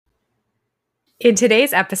In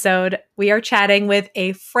today's episode, we are chatting with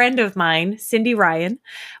a friend of mine, Cindy Ryan.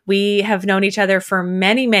 We have known each other for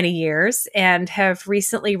many, many years and have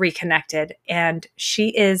recently reconnected. And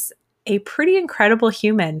she is a pretty incredible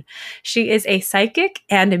human. She is a psychic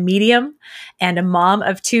and a medium and a mom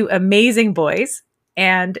of two amazing boys.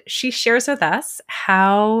 And she shares with us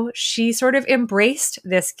how she sort of embraced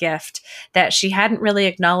this gift that she hadn't really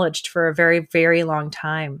acknowledged for a very, very long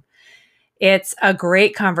time. It's a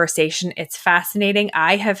great conversation. It's fascinating.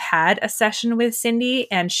 I have had a session with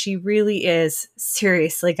Cindy, and she really is,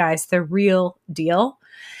 seriously, guys, the real deal.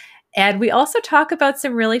 And we also talk about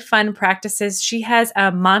some really fun practices. She has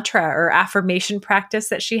a mantra or affirmation practice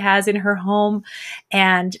that she has in her home,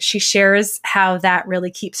 and she shares how that really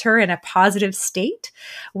keeps her in a positive state,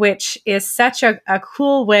 which is such a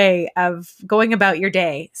cool way of going about your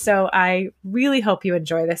day. So I really hope you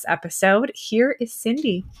enjoy this episode. Here is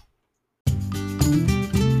Cindy.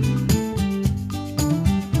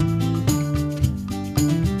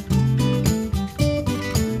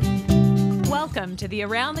 Welcome to the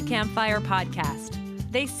Around the Campfire podcast.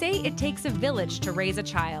 They say it takes a village to raise a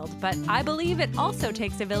child, but I believe it also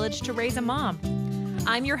takes a village to raise a mom.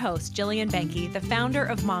 I'm your host, Jillian Benke, the founder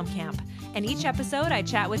of Mom Camp, and each episode I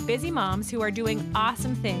chat with busy moms who are doing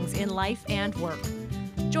awesome things in life and work.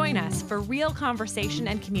 Join us for real conversation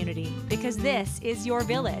and community, because this is your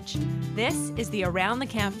village. This is the Around the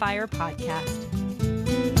Campfire podcast.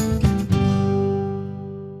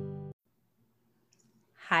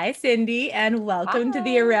 Hi, Cindy, and welcome to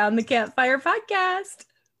the Around the Campfire podcast.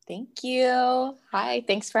 Thank you. Hi,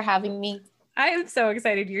 thanks for having me. I am so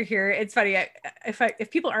excited you're here. It's funny, if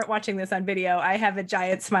people aren't watching this on video, I have a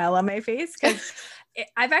giant smile on my face because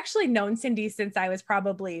I've actually known Cindy since I was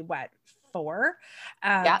probably,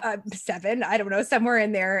 7, I don't know, somewhere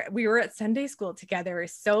in there. We were at Sunday school together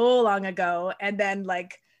so long ago, and then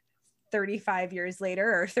 35 years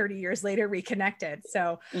later or 30 years later reconnected.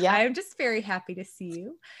 So yeah, I'm just very happy to see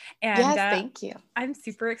you. And yes, thank you. I'm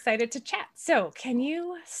super excited to chat. So can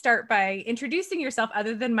you start by introducing yourself,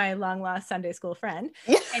 other than my long lost Sunday school friend?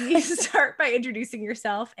 Can you start by introducing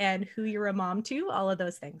yourself and who you're a mom to, all of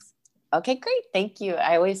those things? Okay, great. Thank you.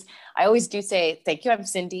 I always do say, thank you. I'm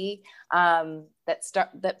Cindy.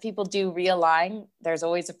 That people do realign. There's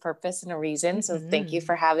always a purpose and a reason. So thank you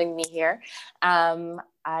for having me here.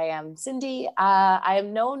 I am Cindy. I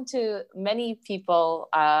am known to many people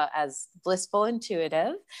as blissful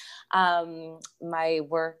intuitive. My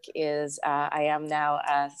work is, I am now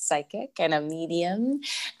a psychic and a medium,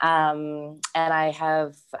 and I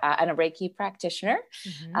have, and a Reiki practitioner.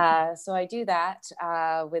 So I do that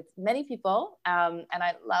with many people, and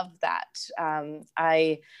I love that.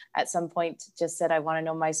 I, at some point, just said, I want to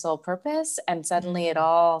know my soul purpose, and suddenly it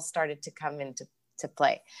all started to come into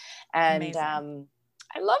play. And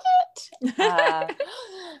I love it.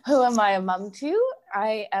 Who am I a mom to?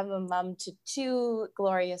 I am a mom to two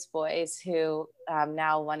glorious boys who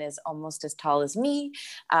now one is almost as tall as me,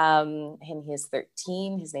 and he is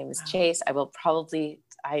 13. His name is Chase. I will probably,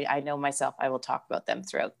 I know myself, I will talk about them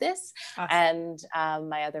throughout this. Awesome. And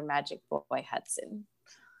my other magic boy, Hudson.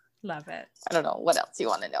 Love it. I don't know what else you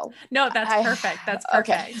want to know. No, that's perfect. That's perfect.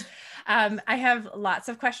 Okay. I have lots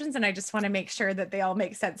of questions, and I just want to make sure that they all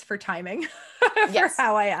make sense for timing for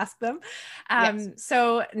how I ask them.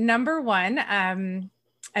 So number one, and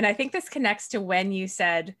I think this connects to when you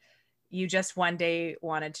said you just one day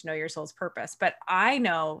wanted to know your soul's purpose, but I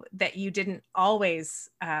know that you didn't always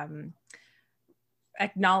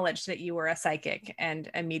acknowledge that you were a psychic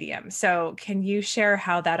and a medium. So can you share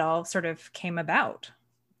how that all sort of came about?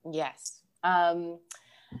 Yes.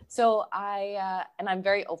 So and I'm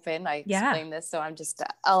very open. I explain this, so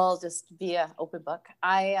I'll just be an open book.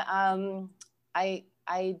 I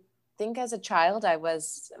think as a child, I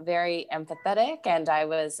was very empathetic, and I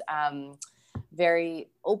was, very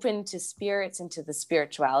open to spirits and to the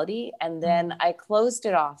spirituality. And then I closed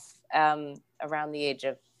it off, around the age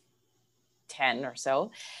of 10 or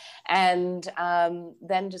so. And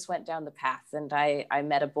then just went down the path, and I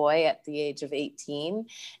met a boy at the age of 18,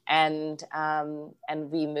 and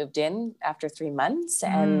we moved in after 3 months,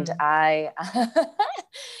 and I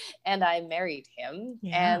married him,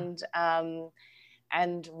 and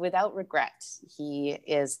without regret. He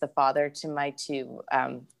is the father to my two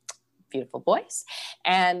beautiful boys.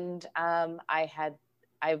 And I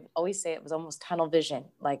always say it was almost tunnel vision.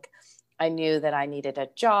 I knew that I needed a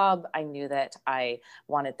job. I knew that I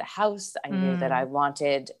wanted the house. I knew that I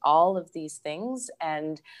wanted all of these things.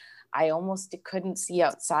 And I almost couldn't see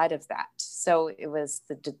outside of that. So it was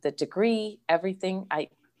the degree, everything. I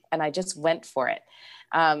just went for it.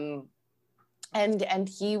 and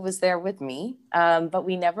he was there with me, but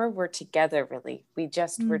we never were together really. We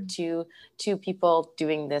just were two people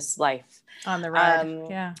doing this life on the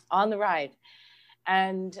ride. On the ride.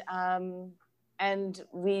 And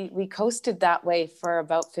we coasted that way for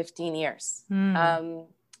about 15 years.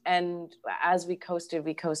 And as we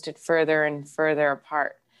coasted further and further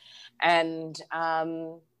apart. And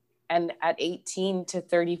at 18 to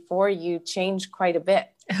 34, you change quite a bit.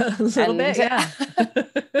 A little bit, yeah.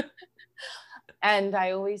 And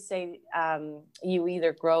I always say, you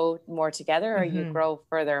either grow more together or you grow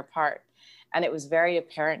further apart. And it was very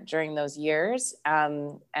apparent during those years,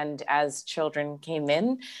 and as children came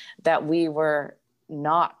in, that we were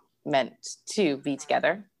not meant to be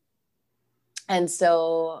together. And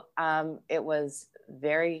so it was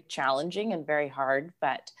very challenging and very hard.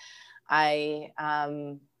 But I,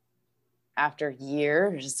 after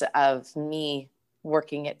years of me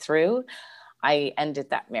working it through, I ended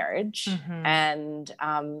that marriage. And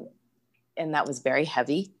that was very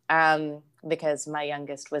heavy, because my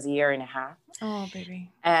youngest was 1.5 years. Oh,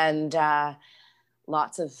 baby. And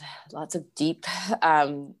lots of deep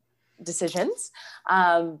decisions.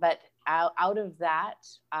 But out of that,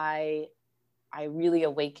 I really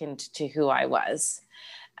awakened to who I was.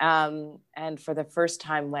 And for the first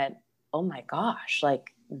time went, oh my gosh,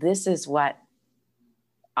 like this is what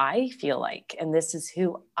I feel like, and this is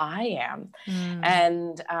who I am.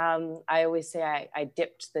 And I always say I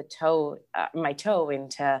dipped my toe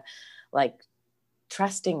into like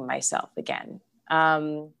trusting myself again.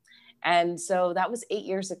 And so that was 8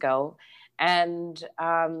 years ago. And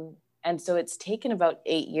so it's taken about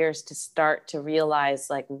 8 years to start to realize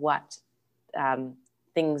like what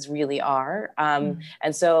things really are.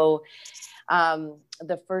 And so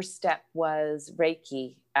the first step was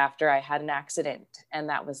Reiki after I had an accident. And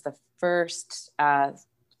that was the first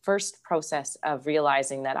process of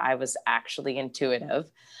realizing that I was actually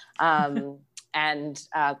intuitive. And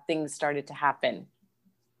things started to happen.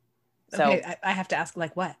 So okay, I have to ask,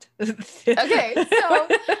 like what? Okay.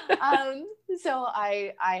 So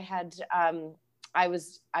I had, I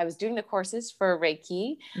was doing the courses for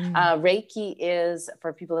Reiki. Reiki is,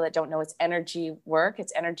 for people that don't know, it's energy work.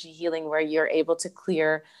 It's energy healing where you're able to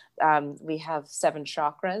clear. We have 7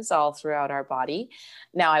 chakras all throughout our body.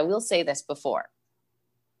 Now, I will say this before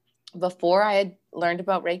I had learned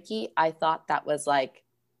about Reiki, I thought that was like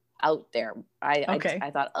out there.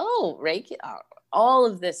 I thought, oh, Reiki, all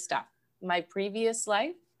of this stuff. My previous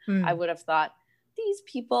life, I would have thought these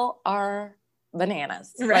people are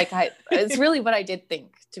bananas. Right. Like it's really what I did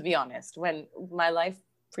think, to be honest, when my life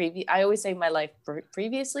I always say my life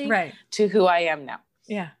previously to who I am now.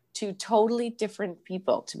 Yeah. Two totally different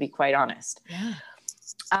people, to be quite honest. Yeah.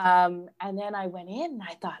 And then I went in and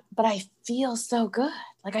I thought, but I feel so good.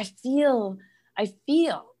 Like I feel,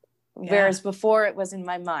 whereas before it was in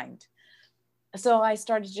my mind. So I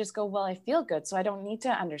started to just go, well, I feel good. So I don't need to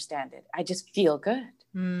understand it. I just feel good.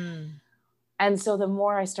 And so the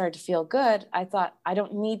more I started to feel good, I thought I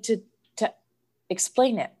don't need to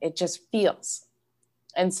explain it. It just feels.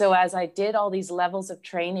 And so as I did all these levels of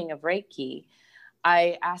training of Reiki,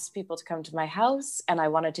 I asked people to come to my house and I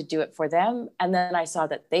wanted to do it for them. And then I saw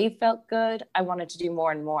that they felt good. I wanted to do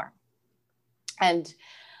more and more. And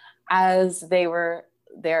as they were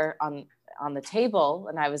there on the table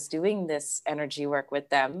and I was doing this energy work with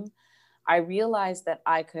them, I realized that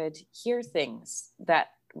I could hear things that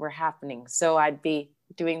were happening. So I'd be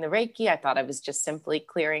doing the Reiki. I thought I was just simply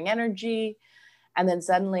clearing energy. And then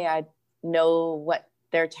suddenly I'd know what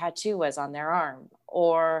their tattoo was on their arm,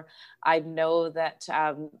 or I'd know that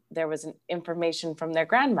there was an information from their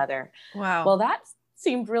grandmother. Wow. Well, that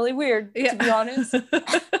seemed really weird, to be honest.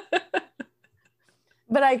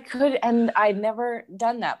 But I could, and I'd never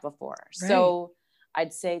done that before. Right. So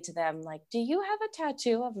I'd say to them, like, do you have a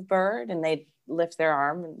tattoo of a bird? And they'd lift their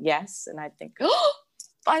arm and yes. And I'd think, oh,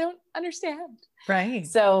 I don't understand. Right.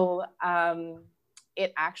 So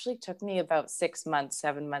it actually took me about 6 months,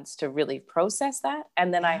 7 months to really process that.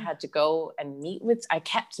 And then I had to go and I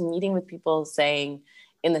kept meeting with people saying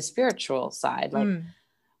in the spiritual side, like,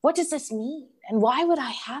 what does this mean? And why would I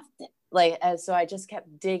have to? So I just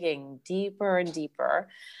kept digging deeper and deeper.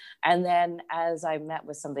 And then as I met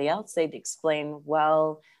with somebody else, they'd explain,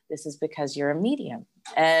 well, this is because you're a medium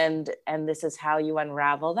and this is how you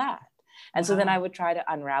unravel that. And so then I would try to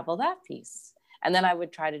unravel that piece. And then I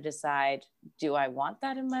would try to decide, do I want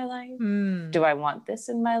that in my life? Do I want this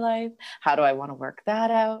in my life? How do I want to work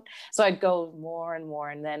that out? So I'd go more and more,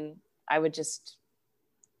 and then I would just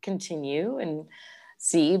continue and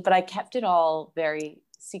see, but I kept it all very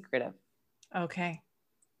secretive. Okay.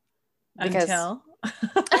 Because, until?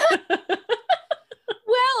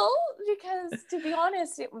 Well, because because to be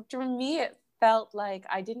honest, for me, it felt like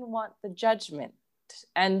I didn't want the judgment.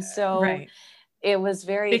 And so it was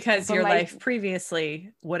very, because your life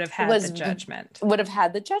previously would have had the judgment.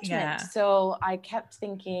 Yeah. So I kept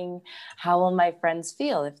thinking, how will my friends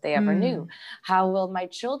feel if they ever knew? How will my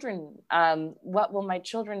children, how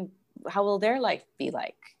will their life be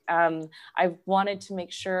like? I wanted to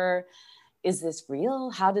make sure, is this real?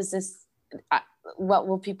 How does this, what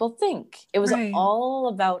will people think? It was all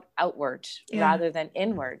about outward rather than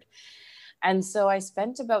inward. And so I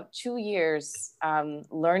spent about 2 years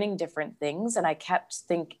learning different things. And I kept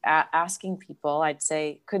asking people, I'd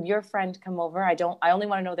say, could your friend come over? I only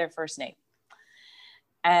want to know their first name.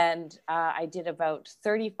 And I did about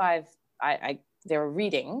 35, there were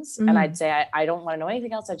readings, and I'd say, I don't want to know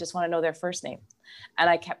anything else. I just want to know their first name. And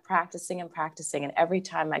I kept practicing and practicing. And every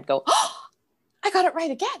time I'd go, oh, I got it right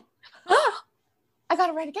again. Oh, I got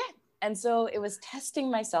it right again. And so it was testing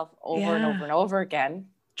myself over and over and over again.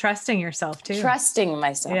 Trusting yourself too. Trusting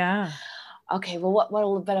myself. Yeah. Okay, well, what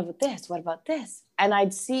about this? What about this? And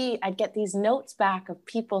I'd get these notes back of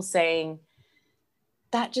people saying,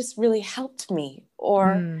 that just really helped me.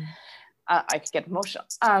 Or I could get emotional.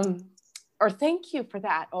 Or thank you for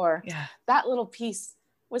that. Or that little piece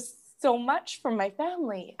was so much for my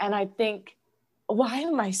family. And I think, why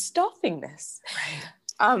am I stopping this?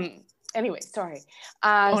 Right. Anyway, sorry.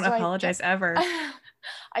 Don't apologize ever.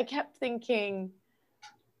 I kept thinking,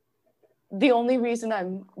 the only reason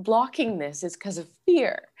I'm blocking this is because of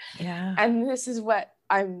fear. Yeah. And this is what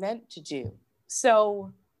I'm meant to do.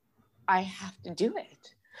 So I have to do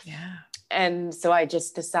it. Yeah. And so I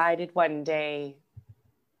just decided one day,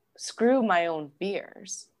 screw my own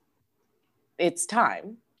fears. It's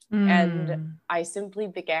time. And I simply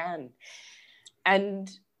began. And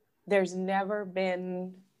there's never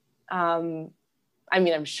been, I'm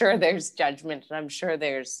sure there's judgment, and I'm sure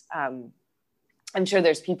there's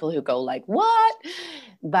people who go like, what?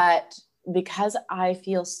 But because I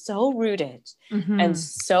feel so rooted and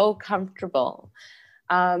so comfortable,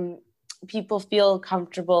 people feel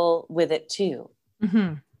comfortable with it too.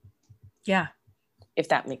 Yeah. If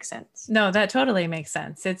that makes sense. No, that totally makes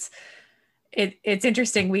sense. It's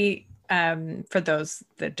interesting. We, for those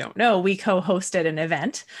that don't know, we co-hosted an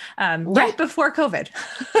event right before COVID.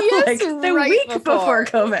 Yes, like the week before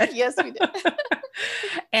COVID. Yes, we did.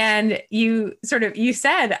 And you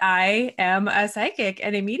said, I am a psychic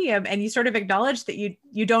and a medium, and you sort of acknowledged that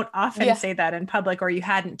you don't often say that in public, or you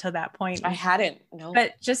hadn't till that point. I hadn't, no.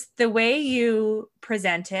 But just the way you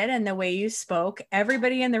presented and the way you spoke,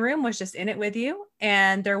 everybody in the room was just in it with you,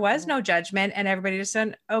 and there was no judgment, and everybody just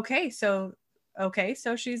said, okay, so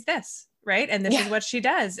she's this, right? And this is what she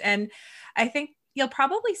does. And I think you'll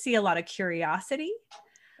probably see a lot of curiosity.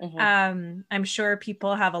 I'm sure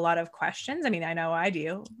people have a lot of questions. I mean, I know I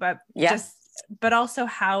do, but but also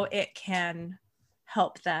how it can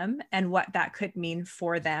help them and what that could mean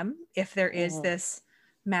for them if there is this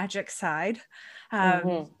magic side,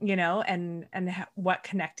 and what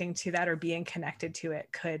connecting to that or being connected to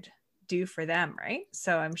it could do for them, right?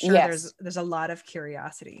 So I'm sure there's a lot of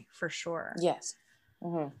curiosity for sure. Yes.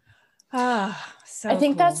 So I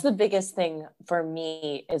think that's the biggest thing for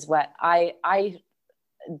me, is what I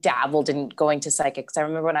dabbled in going to psychics. I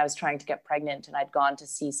remember when I was trying to get pregnant and I'd gone to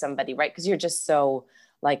see somebody, right? Because you're just so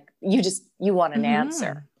like, you want an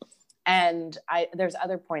answer. And there's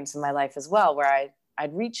other points in my life as well where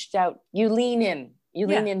I'd reached out. You lean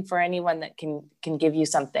in for anyone that can give you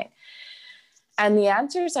something. And the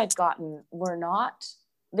answers I'd gotten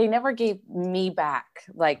they never gave me back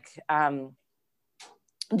like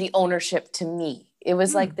the ownership to me. It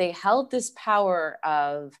was like they held this power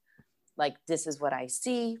of like, this is what I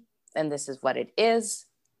see and this is what it is,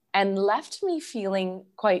 and left me feeling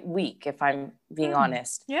quite weak, if I'm being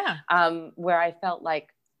honest. Yeah. Where I felt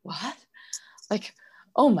like, what? Like,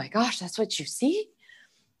 oh my gosh, that's what you see?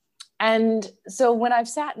 And so when I've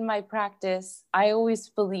sat in my practice, I always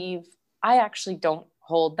believe I actually don't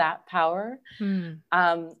hold that power.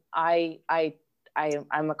 I'm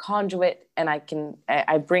a conduit, and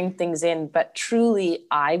I bring things in, but truly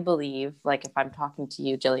I believe, like if I'm talking to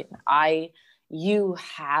you, Jillian, you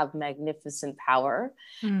have magnificent power,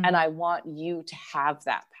 and I want you to have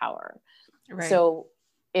that power. Right. So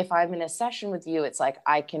if I'm in a session with you, it's like,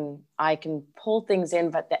 I can pull things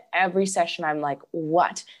in, but every session I'm like,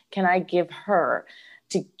 what can I give her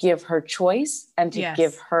to give her choice and to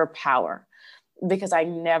give her power? Because I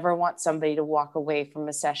never want somebody to walk away from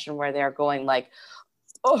a session where they're going like,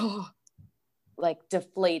 oh, like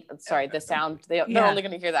deflate. Sorry, the sound, they're only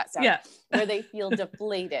going to hear that sound. Yeah. Where they feel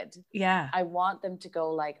deflated. Yeah. I want them to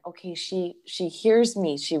go like, okay, she hears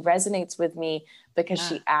me. She resonates with me because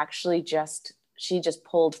she actually just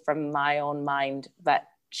pulled from my own mind, but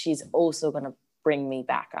she's also going to bring me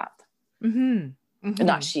back up. Mm-hmm. Mm-hmm.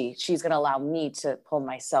 Not she's going to allow me to pull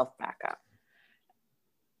myself back up.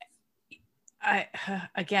 I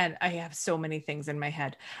have so many things in my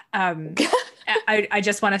head. I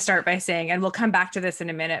just want to start by saying, and we'll come back to this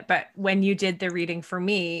in a minute, but when you did the reading for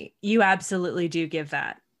me, you absolutely do give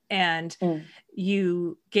that. And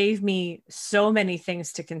you gave me so many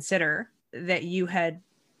things to consider that you had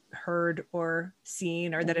heard or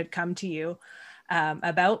seen or that had come to you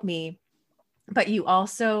about me. But you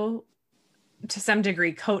also, to some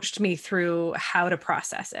degree, coached me through how to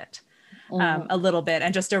process it. A little bit,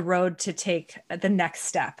 and just a road to take the next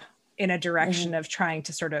step in a direction of trying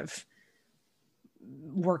to sort of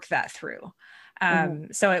work that through.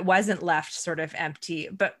 So it wasn't left sort of empty.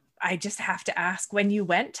 But I just have to ask, when you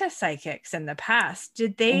went to psychics in the past,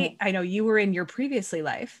 did they, I know you were in your previously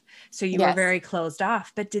life, so you were very closed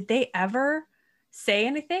off, but did they ever say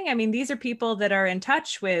anything? I mean, these are people that are in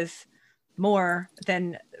touch with more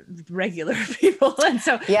than regular people. And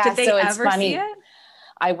so did they ever see it?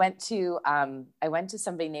 I went to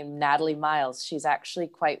somebody named Natalie Miles. She's actually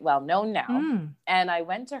quite well known now. And I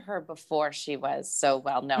went to her before she was so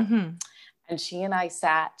well known. And she and I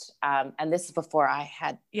sat, and this is before I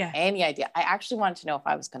had any idea. I actually wanted to know if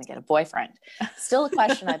I was going to get a boyfriend. Still a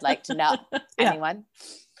question I'd like to know. Anyone?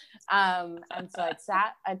 And so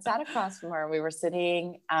I'd sat across from her. We were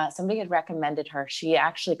sitting, somebody had recommended her. She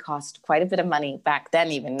actually cost quite a bit of money back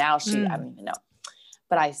then. Even now, I don't even know.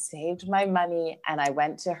 But I saved my money and I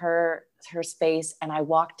went to her space, and I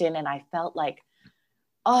walked in and I felt like,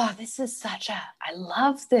 oh, this is I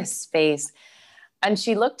love this space. And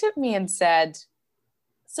she looked at me and said,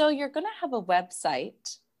 so you're going to have a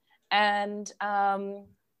website. And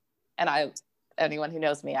anyone who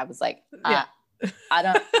knows me, I was like, I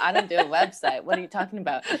don't do a website. What are you talking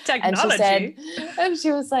about? Technology. And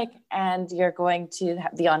she was like, and you're going to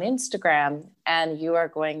be on Instagram, and you are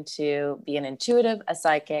going to be an intuitive, a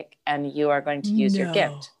psychic, and you are going to use your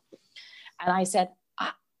gift. And I said,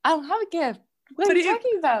 I don't have a gift. What are you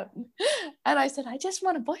talking about? And I said, I just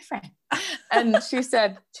want a boyfriend. And she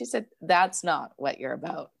said, that's not what you're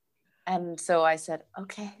about. And so I said,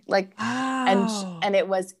 okay, and it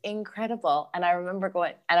was incredible. And I remember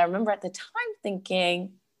at the time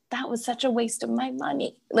thinking, that was such a waste of my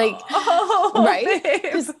money. Right?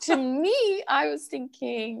 Because to me, I was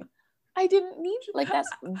thinking, I didn't need that's.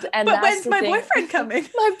 And but when's my boyfriend coming?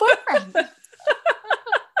 My boyfriend.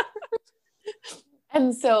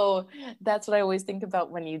 And so that's what I always think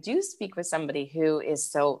about when you do speak with somebody who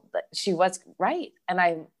is she was right. And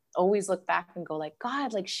I always look back and go like,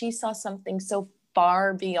 God, she saw something so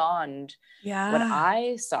far beyond what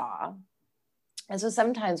I saw. And so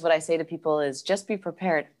sometimes what I say to people is just be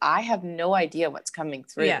prepared. I have no idea what's coming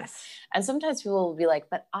through. Yes. And sometimes people will be like,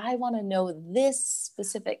 but I want to know this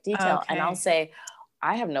specific detail. Okay. And I'll say,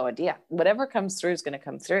 I have no idea. Whatever comes through is going to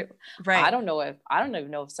come through. Right. I don't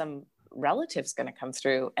even know if some relative's going to come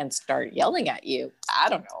through and start yelling at you. I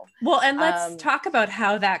don't know. Well, and let's talk about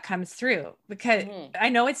how that comes through, because I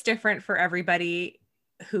know it's different for everybody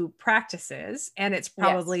who practices, and it's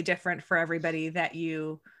probably different for everybody that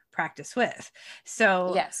you practice with.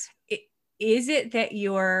 So is it that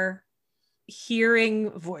you're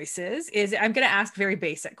hearing voices? I'm going to ask very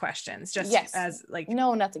basic questions, just as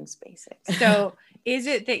no, nothing's basic. So is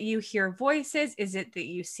it that you hear voices? Is it that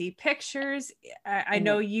you see pictures? I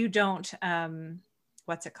know you don't,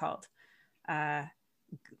 what's it called?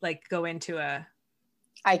 Go into a,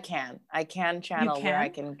 I can channel where I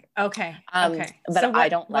can. Okay. Okay. But so I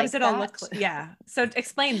don't like, what does it all look like? Yeah. So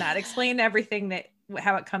explain everything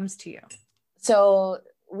how it comes to you. So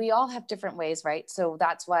we all have different ways, right? So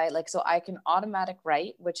that's why, so I can automatic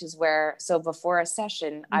write, which is where, so before a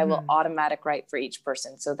session, I will automatic write for each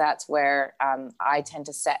person. So that's where I tend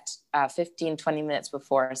to set 15, 20 minutes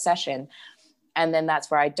before a session. And then that's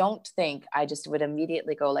where I don't think, I just would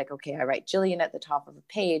immediately go okay, I write Jillian at the top of a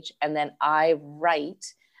page, and then I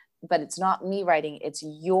write, but it's not me writing, it's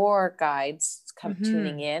your guides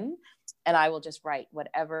tuning in. And I will just write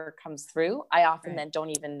whatever comes through. I often then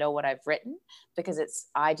don't even know what I've written, because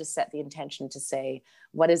I just set the intention to say,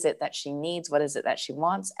 what is it that she needs? What is it that she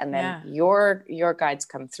wants? And then your guides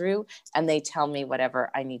come through and they tell me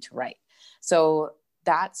whatever I need to write. So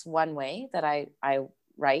that's one way that I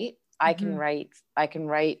write. I can write,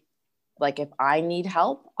 if I need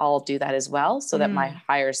help, I'll do that as well, so that my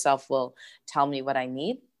higher self will tell me what I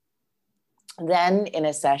need. Then in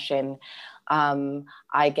a session,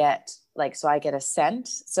 I get I get a scent,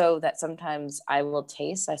 so that sometimes I will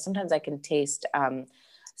taste. Sometimes I can taste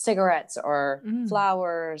cigarettes or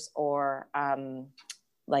flowers or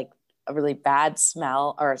like a really bad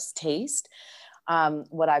smell or taste.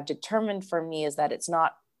 What I've determined for me is that it's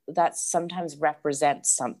not, that sometimes represents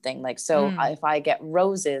something. Like, so if I get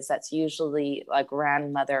roses, that's usually a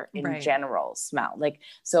grandmother in general smell. Like,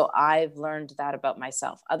 so I've learned that about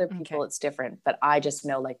myself. Other people, it's different, but I just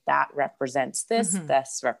know like that represents this,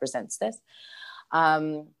 this represents this.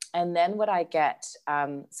 And then what I get,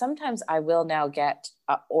 sometimes I will now get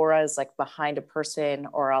auras like behind a person,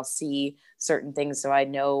 or I'll see certain things. So I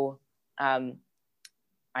know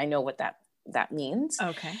what that means.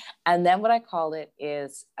 Okay. And then what I call it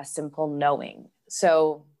is a simple knowing.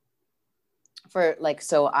 So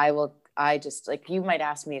I just like, you might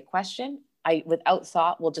ask me a question, I, without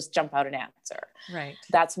thought, will just jump out an answer. Right.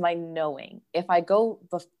 That's my knowing. If I go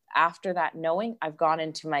after that knowing, I've gone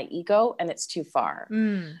into my ego and it's too far.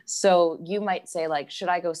 So you might say like, should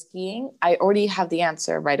I go skiing? I already have the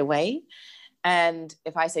answer right away. And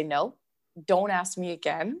if I say no, don't ask me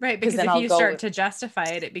again. Right. Because then if you start to justify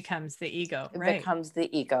it, it becomes the ego. Right. It becomes the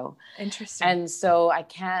ego. Interesting. And so I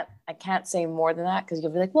can't say more than that, because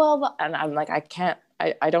you'll be like, well, and I'm like,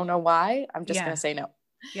 I don't know why. I'm just going to say no.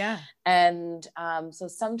 Yeah. And so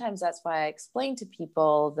sometimes that's why I explain to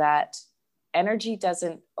people that energy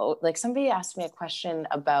doesn't, like, somebody asked me a question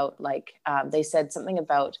about they said something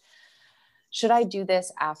about, should I do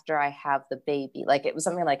this after I have the baby? Like, it was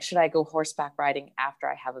something like, should I go horseback riding after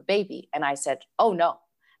I have a baby? And I said, oh no.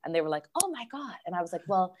 And they were like, oh my God. And I was like,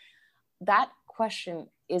 well, that question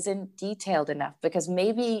isn't detailed enough, because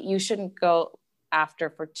maybe you shouldn't go after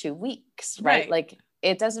for 2 weeks, right? Like,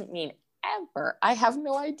 it doesn't mean ever. I have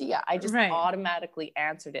no idea. I just automatically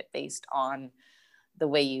answered it based on the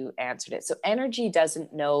way you answered it. So energy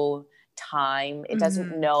doesn't know time. It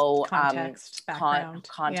doesn't know context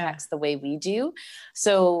the way we do.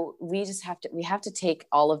 So we just have to take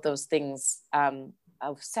all of those things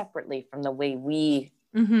separately from the way we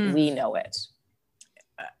know it.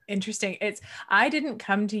 Interesting. I didn't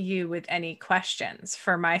come to you with any questions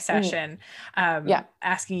for my session,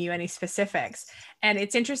 asking you any specifics. And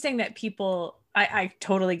it's interesting that people, I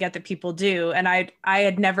totally get that people do. And I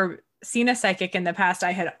had never seen a psychic in the past. I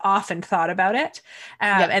had often thought about it.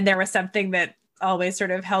 And there was something that always sort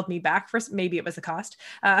of held me back. Maybe it was the cost.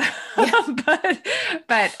 But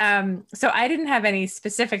so I didn't have any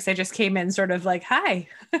specifics. I just came in sort of like, hi.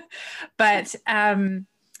 But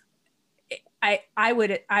I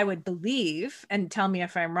would believe, and tell me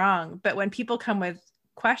if I'm wrong, but when people come with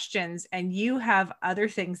questions and you have other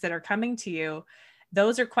things that are coming to you,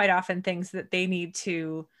 those are quite often things that they need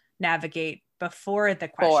to navigate before the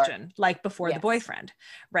question, like before the boyfriend,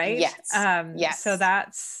 right? Yes. So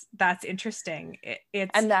that's interesting.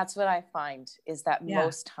 And that's what I find is that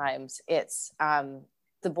most times it's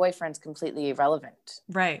the boyfriend's completely irrelevant.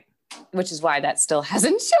 Right. Which is why that still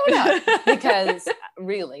hasn't shown up, because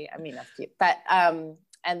really, I mean, that's cute, but, and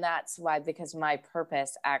that's why, because my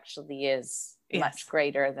purpose actually is much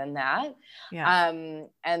greater than that.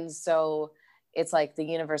 And so it's like the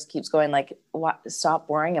universe keeps going like, what, stop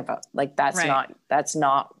worrying about, like, that's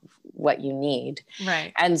not what you need.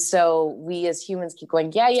 Right. And so we as humans keep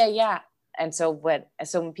going, yeah. And so when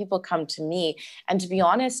people come to me, and to be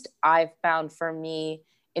honest, I've found for me,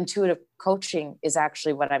 intuitive coaching is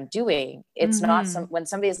actually what I'm doing. It's not when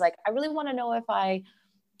somebody's like, I really want to know if I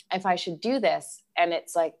should do this. And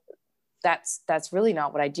it's like, that's really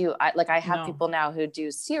not what I do. I have people now who do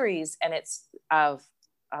series, and it's of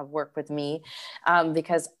work with me,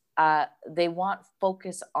 because they want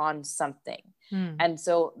focus on something. And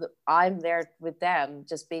so I'm there with them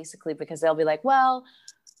just basically because they'll be like, well,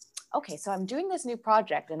 okay, so I'm doing this new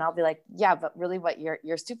project, and I'll be like, yeah, but really what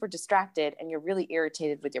you're super distracted and you're really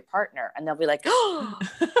irritated with your partner. And they'll be like, oh,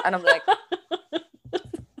 and I'm like,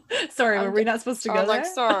 sorry, were we not supposed to go there? Like,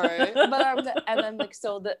 sorry. But I'm like,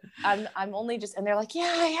 so I'm only just, and they're like,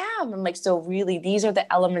 yeah, I am. I'm like, so really, these are the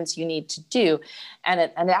elements you need to do. And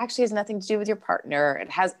it actually has nothing to do with your partner.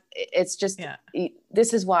 It's just,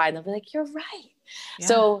 this is why. And they'll be like, you're right. Yeah.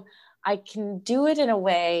 So I can do it in a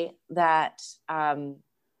way that,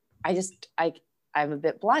 I'm a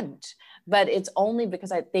bit blunt, but it's only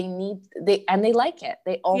because they like it.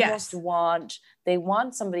 They almost want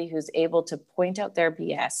somebody who's able to point out their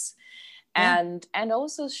BS and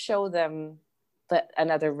also show them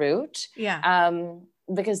another route.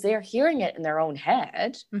 Because they're hearing it in their own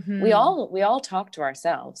head. We all talk to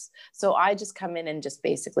ourselves. So I just come in and just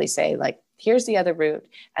basically say, like, here's the other route,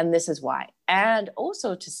 and this is why. And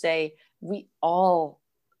also to say, we all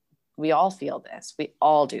we all feel this. We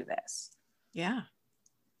all do this. Yeah.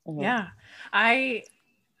 Mm-hmm. Yeah. I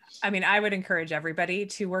mean, I would encourage everybody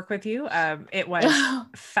to work with you. It was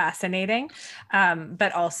fascinating,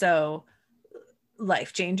 but also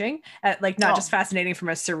life-changing. Like not just fascinating from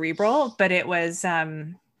a cerebral, but it was,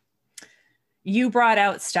 you brought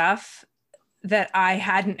out stuff that I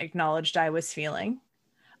hadn't acknowledged I was feeling,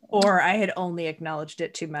 or I had only acknowledged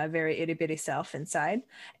it to my very itty bitty self inside.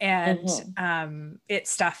 And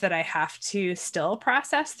it's stuff that I have to still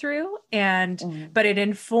process through. But it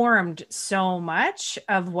informed so much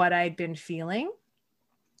of what I'd been feeling.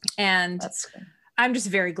 And I'm just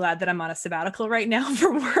very glad that I'm on a sabbatical right now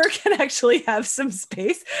from work and actually have some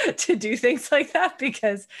space to do things like that,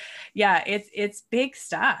 because yeah, it's big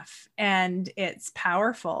stuff and it's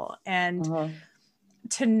powerful. And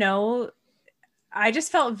to know, I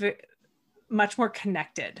just felt much more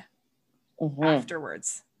connected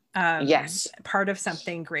afterwards. Yes. Part of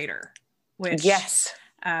something greater, which yes.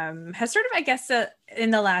 Has sort of, I guess,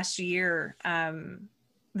 in the last year,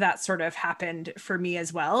 that sort of happened for me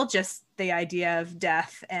as well. Just the idea of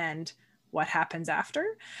death and what happens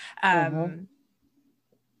after. I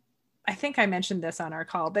think I mentioned this on our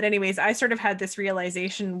call, but anyways, I sort of had this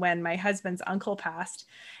realization when my husband's uncle passed,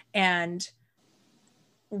 and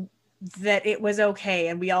that it was okay.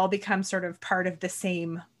 And we all become sort of part of the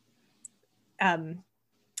same, I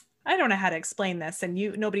don't know how to explain this, and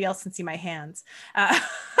nobody else can see my hands.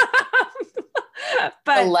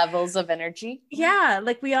 But the levels of energy. Yeah.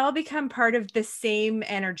 Like we all become part of the same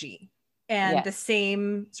energy and the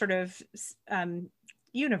same sort of,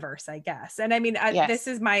 universe, I guess. And I mean, this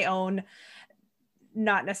is my own,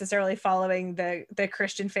 not necessarily following the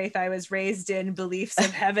Christian faith I was raised in, beliefs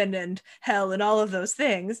of heaven and hell and all of those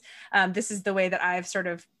things. This is the way that I've sort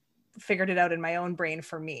of figured it out in my own brain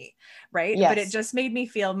for me. Right. But it just made me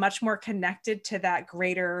feel much more connected to that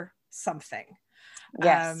greater something.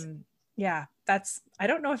 Yeah, I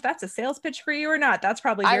don't know if that's a sales pitch for you or not. That's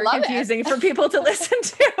probably very confusing for people to listen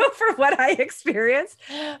to for what I experienced.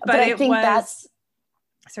 But I think that's,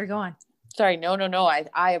 sorry, go on. Sorry, no.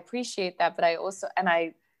 I appreciate that, but I also, and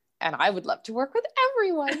I would love to work with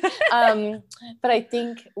everyone. But I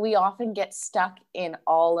think we often get stuck in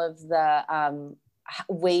all of the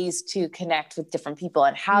ways to connect with different people,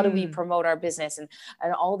 and how do we promote our business, and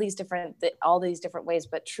all these different ways.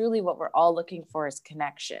 But truly what we're all looking for is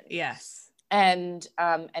connection. Yes. And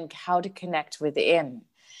how to connect within.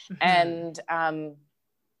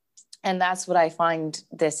 And that's what I find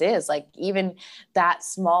this is like, even that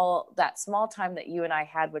small time that you and I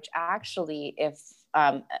had, which actually, if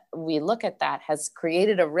we look at that, has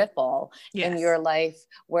created a ripple in your life,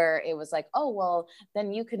 where it was like, oh, well,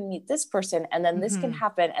 then you can meet this person, and then this can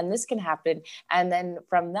happen, and this can happen. And then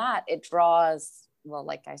from that, it draws, well,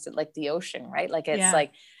 like I said, like the ocean, right? Like it's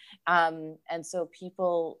like, and so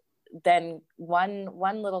people, then one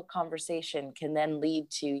little conversation can then lead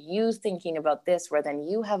to you thinking about this, where then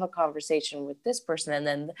you have a conversation with this person. And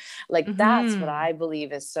then like, that's what I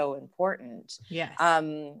believe is so important. Yes.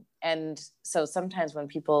 And so sometimes when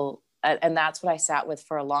people, and that's what I sat with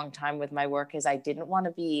for a long time with my work, is I didn't want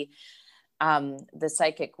to be the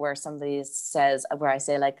psychic where somebody says, where I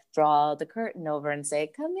say like, draw the curtain over and say,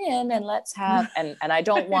 come in and let's have, and I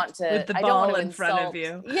don't want to, with the I ball don't want to in front of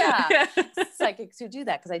you. Yeah. Psychics who do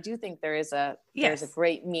that. Cause I do think there's a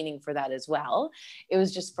great meaning for that as well. It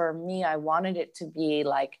was just, for me, I wanted it to be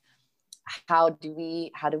like, how do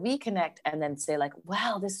we connect, and then say like,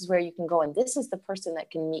 well, this is where you can go, and this is the person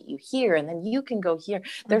that can meet you here, and then you can go here.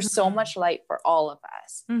 There's so much light for all of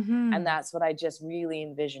us. And that's what I just really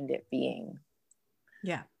envisioned it being.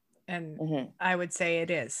 Yeah. And I would say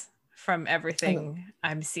it is, from everything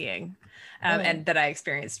I'm seeing, and that I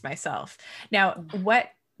experienced myself. Now,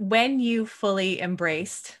 when you fully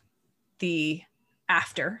embraced the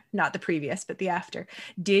after, not the previous, but the after,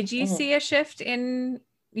 did you see a shift in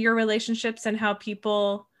your relationships and how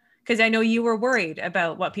people, because I know you were worried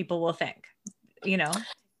about what people will think, you know?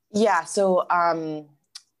 Yeah. So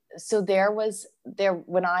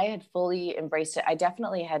when I had fully embraced it, I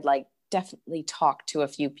definitely talked to a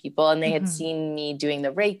few people, and they had seen me doing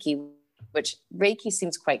the Reiki, which Reiki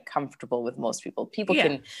seems quite comfortable with most people. People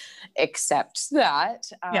can accept that.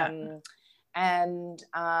 And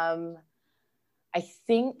I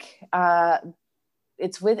think,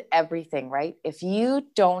 it's with everything, right? If you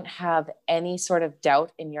don't have any sort of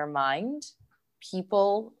doubt in your mind,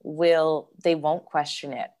 people won't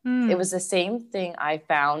question it. It was the same thing I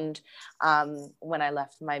found when I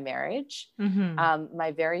left my marriage.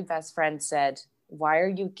 My very best friend said, why are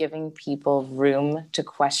you giving people room to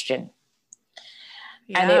question?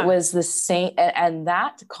 And it was the same. And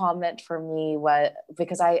that comment for me was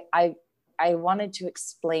because I wanted to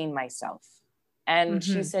explain myself. And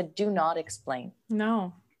she said, do not explain.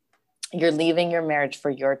 No. You're leaving your marriage for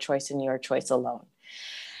your choice and your choice alone.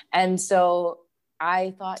 And so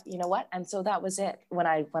I thought, you know what? And so that was it. When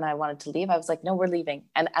I wanted to leave, I was like, no, we're leaving.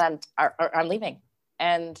 And I'm leaving.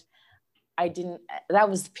 And I didn't, that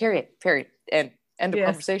was the period, end of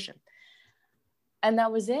conversation. And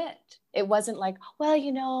that was it. It wasn't like, well,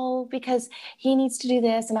 you know, because he needs to do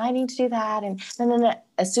this and I need to do that. And then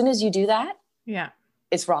as soon as you do that,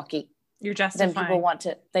 it's rocky. You're justifying. Then people want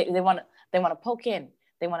to, they want to poke in.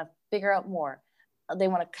 They want to figure out more. They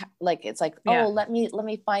want to, like, it's like, oh, let me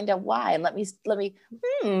find out why. And let me,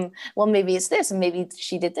 well, maybe it's this, and maybe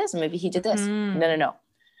she did this, and maybe he did this. No.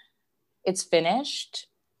 It's finished.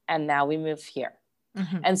 And now we move here.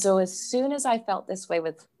 And so as soon as I felt this way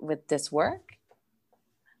with this work,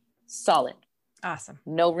 solid. Awesome.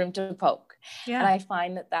 No room to poke. And I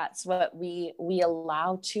find that that's what we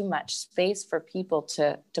allow too much space for people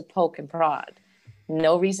to poke and prod.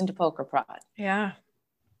 No reason to poke or prod. Yeah.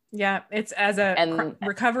 It's as a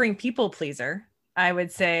recovering people pleaser, I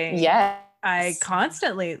would say, I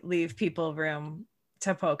constantly leave people room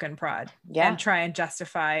to poke and prod and try and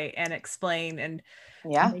justify and explain and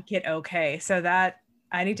make it okay. So that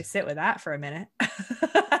I need to sit with that for a minute.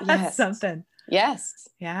 That's something. Yes.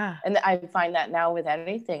 Yeah. And I find that now with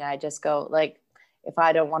anything, I just go like, if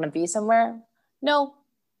I don't want to be somewhere, no.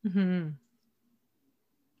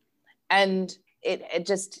 And it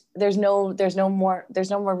just, there's no more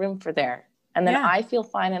room for there. And then I feel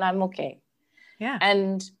fine and I'm okay. Yeah.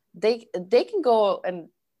 And they can go and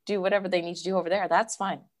do whatever they need to do over there. That's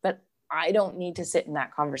fine. But I don't need to sit in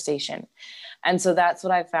that conversation. And so that's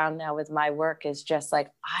what I found now with my work is just like,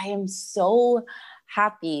 I am so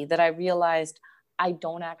happy that I realized I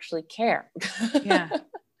don't actually care.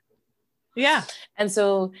 Yeah. And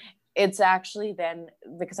so it's actually then,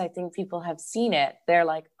 because I think people have seen it, they're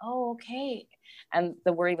like, oh, okay. And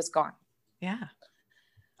the worry was gone. Yeah.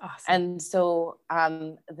 Awesome. And so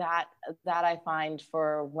that I find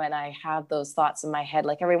for when I have those thoughts in my head,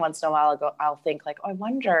 like every once in a while I'll think like, oh, I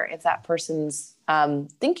wonder if that person's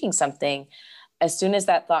thinking something. As soon as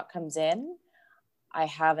that thought comes in, I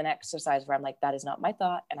have an exercise where I'm like, that is not my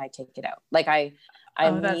thought. And I take it out. Like I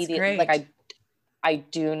immediately, like I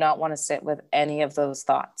do not want to sit with any of those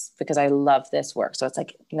thoughts because I love this work. So it's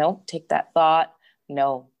like, no, take that thought.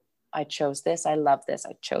 No, I chose this. I love this.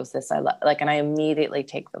 I chose this. I love, like, and I immediately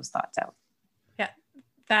take those thoughts out. Yeah.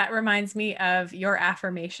 That reminds me of your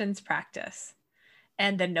affirmations practice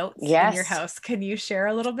and the notes in your house. Can you share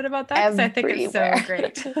a little bit about that? Because I think it's so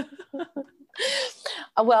great.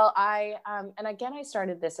 Well, and again, I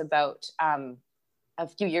started this about a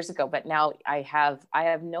few years ago, but now I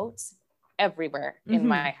have notes everywhere in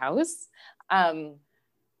my house.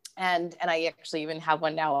 And I actually even have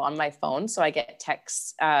one now on my phone. So I get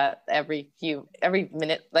texts every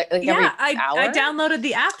minute, like every hour. I downloaded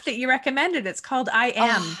the app that you recommended. It's called I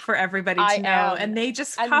Am for everybody to know. And they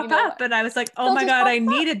just pop up. And I was like, oh my God, I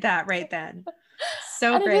needed that right then.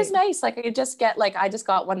 So and great. It is nice. Like I just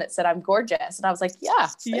got one that said I'm gorgeous. And I was like, yeah,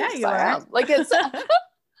 you are. Like it's,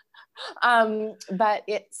 but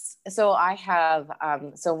it's, so I have,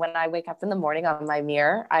 so when I wake up in the morning on my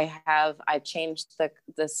mirror, I changed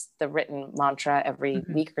the written mantra every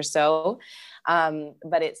week or so.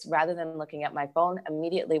 But it's rather than looking at my phone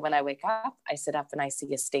immediately when I wake up, I sit up and I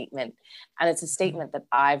see a statement, and it's a statement that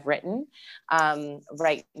I've written.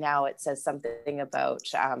 Right now it says something about,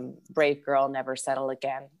 brave girl, never settle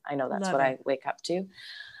again. I know that's I wake up to.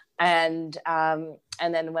 And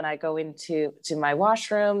then when I go to my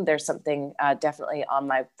washroom, there's something definitely on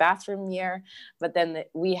my bathroom mirror, but then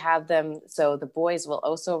we have them. So the boys will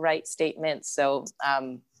also write statements. So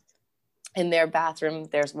in their bathroom,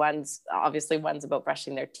 there's one's about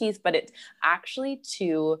brushing their teeth, but it's actually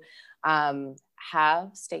to have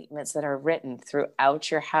statements that are written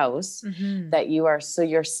throughout your house that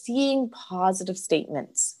you're seeing positive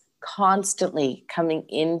statements constantly coming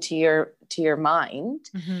into your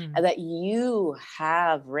mind and that you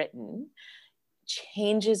have written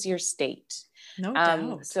changes your state. No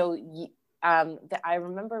doubt. So I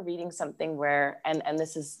remember reading something where, and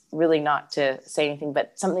this is really not to say anything,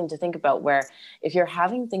 but something to think about, where if you're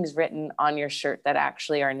having things written on your shirt that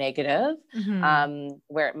actually are negative,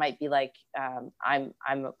 where it might be like, I'm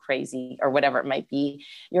crazy or whatever it might be,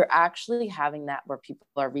 you're actually having that where people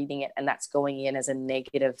are reading it and that's going in as a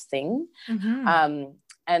negative thing.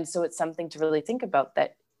 And so it's something to really think about,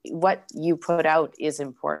 that what you put out is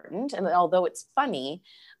important. And although it's funny,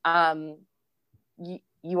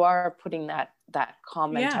 you are putting that that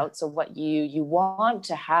comment out. So what you want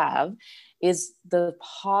to have is the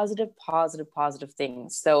positive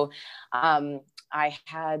things. So I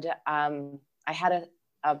had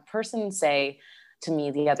a person say to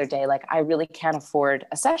me the other day, like, I really can't afford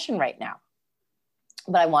a session right now,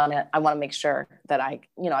 but I want to make sure that I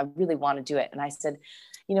really want to do it. And I said,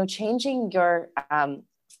 changing your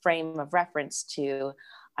frame of reference to,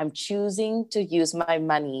 I'm choosing to use my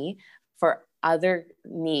money for other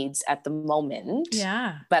needs at the moment.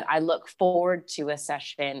 Yeah. But I look forward to a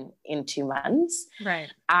session in 2 months. Right.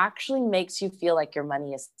 Actually makes you feel like your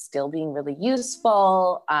money is still being really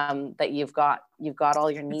useful, that you've got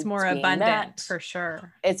all your needs. It's more abundant met. For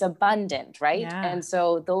sure. It's abundant, right? Yeah. And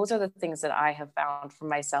so those are the things that I have found for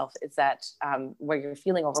myself, is that where you're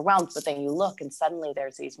feeling overwhelmed, but then you look and suddenly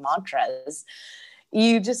there's these mantras.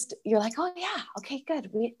 You're like, oh yeah, okay,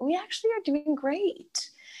 good. We actually are doing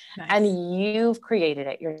great. Nice. And you've created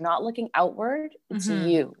it. You're not looking outward. It's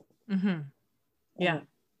you. Mm-hmm. Yeah.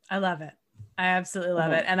 I love it. I absolutely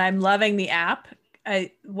love it. And I'm loving the app.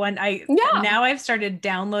 Now I've started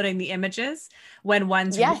downloading the images when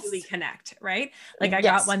ones really connect, right? Like I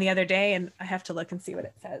got one the other day and I have to look and see what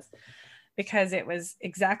it says, because it was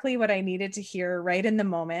exactly what I needed to hear right in the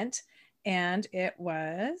moment. And it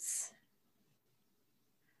was,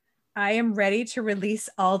 I am ready to release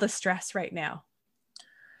all the stress right now.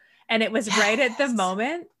 And it was right at the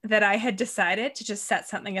moment that I had decided to just set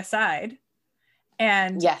something aside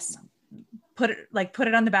and put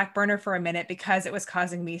it on the back burner for a minute, because it was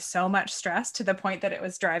causing me so much stress, to the point that it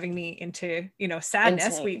was driving me into,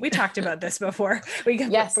 sadness. We talked about this before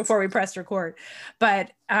before we pressed record,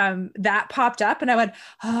 but that popped up and I went,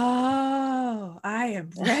 oh, I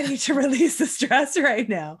am ready to release the stress right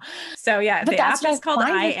now. So yeah, the app is called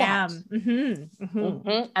I Am. Mm-hmm. Mm-hmm.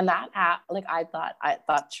 Mm-hmm. And that app, like I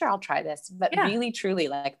thought, sure, I'll try this, but really, truly,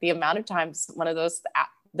 like the amount of times one of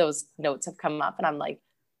those notes have come up and I'm like,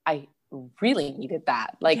 I really needed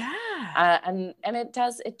that. Like, and it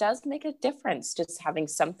does make a difference just having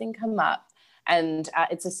something come up. And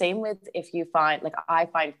it's the same with, if you find, like I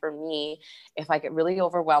find for me, if I get really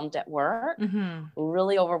overwhelmed at work,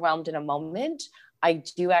 really overwhelmed in a moment, I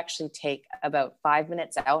do actually take about 5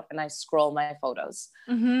 minutes out and I scroll my photos.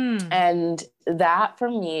 And that for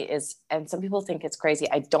me is, and some people think it's crazy,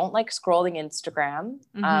 I don't like scrolling Instagram.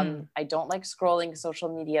 I don't like scrolling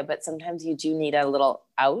social media, but sometimes you do need a little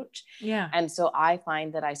out. Yeah. And so I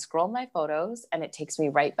find that I scroll my photos and it takes me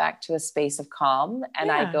right back to a space of calm.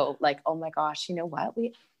 And I go like, oh my gosh, you know what?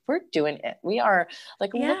 We're doing it. We are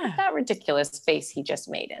like, look at that ridiculous face he just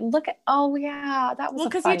made. And look at, that was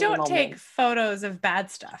because you don't take photos of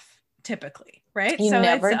bad stuff typically, right? You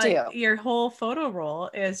never do. Your whole photo roll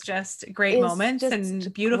is just great moments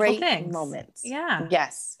and beautiful things. Moments. Yeah.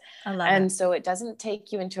 Yes. I love and so it doesn't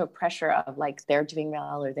take you into a pressure of like, they're doing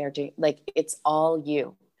well or they're doing, like, it's all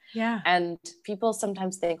you. Yeah. And people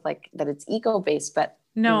sometimes think like that it's ego-based, but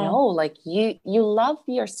no, like you love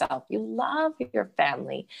yourself, you love your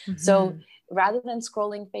family. So rather than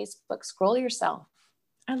scrolling Facebook, scroll yourself.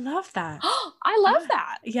 I love that. I love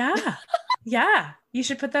that. Yeah. Yeah. You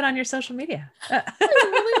should put that on your social media. I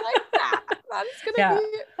really like that.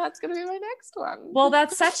 That's gonna be my next one. Well,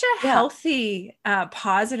 that's such a healthy,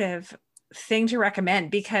 positive thing to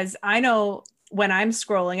recommend, because I know when I'm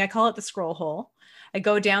scrolling, I call it the scroll hole. I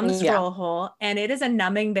go down the scroll hole and it is a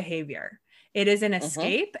numbing behavior. It is an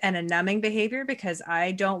escape and a numbing behavior, because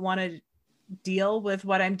I don't want to deal with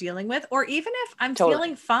what I'm dealing with. Or even if I'm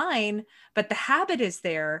feeling fine, but the habit is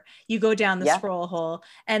there, you go down the scroll hole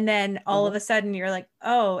and then all of a sudden you're like,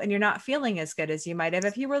 oh, and you're not feeling as good as you might have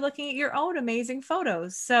if you were looking at your own amazing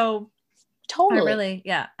photos. So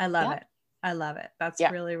I love it. I love it. That's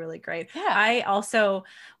really, really great. Yeah. I also,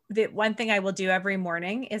 the one thing I will do every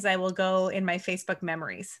morning is I will go in my Facebook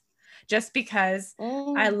memories, just because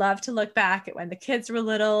I love to look back at when the kids were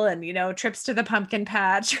little and, trips to the pumpkin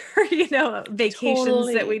patch or,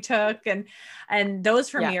 vacations that we took. And those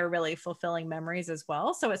for me are really fulfilling memories as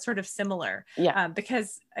well. So it's sort of similar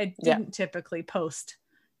because I didn't typically post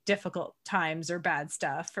difficult times or bad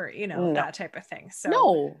stuff or, that type of thing. So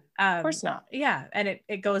no, of course not. Yeah. And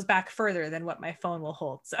it goes back further than what my phone will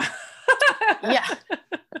hold. So yeah.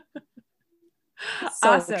 So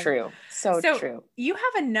awesome. True. So true. You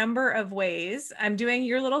have a number of ways. I'm doing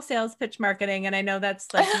your little sales pitch marketing, and I know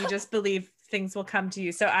that's like, you just believe things will come to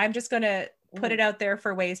you. So I'm just going to put it out there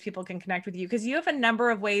for ways people can connect with you, because you have a number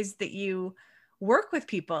of ways that you work with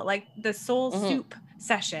people, like the Soul Soup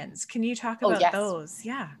sessions. Can you talk about those?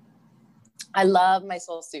 Yeah. I love my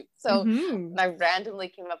Soul Soup. So I randomly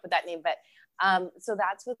came up with that name, but So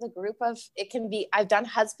that's with a group of, it can be, I've done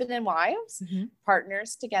husband and wives,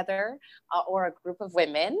 partners together, or a group of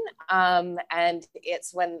women. And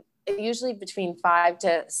it's when usually between 5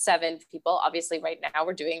 to 7 people. Obviously right now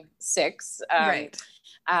we're doing 6. Right.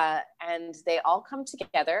 And they all come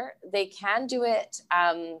together. They can do it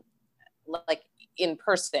like in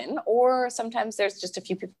person, or sometimes there's just a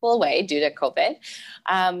few people away due to COVID.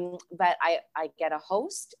 But I get a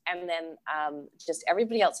host, and then just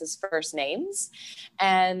everybody else's first names.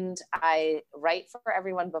 And I write for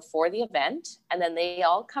everyone before the event, and then they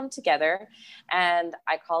all come together, and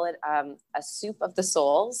I call it a soup of the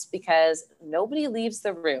souls, because nobody leaves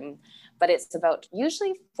the room, but it's about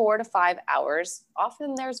usually 4 to 5 hours.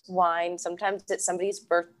 Often there's wine. Sometimes it's somebody's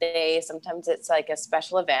birthday. Sometimes it's like a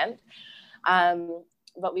special event.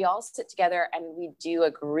 But we all sit together and we do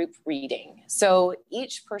a group reading. So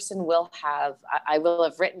each person will have, I will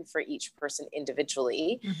have written for each person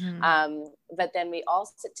individually. But then we all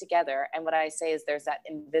sit together. And what I say is there's that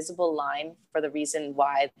invisible line for the reason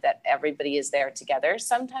why that everybody is there together.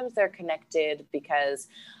 Sometimes they're connected because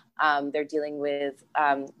they're dealing with,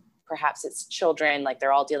 perhaps it's children, like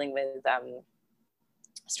they're all dealing with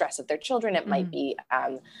stress of their children. It might be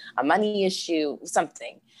a money issue,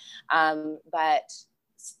 something. But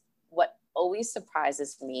what always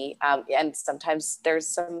surprises me, and sometimes there's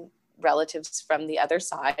some relatives from the other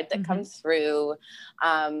side that come through.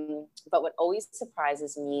 But what always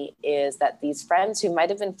surprises me is that these friends who might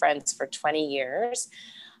have been friends for 20 years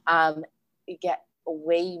get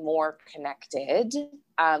way more connected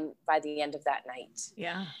by the end of that night.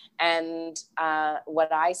 Yeah. And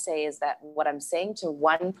what I say is that what I'm saying to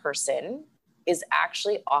one person is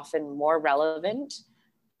actually often more relevant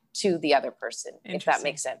to the other person, if that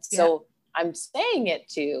makes sense. Yeah. So I'm saying it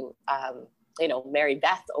to, Mary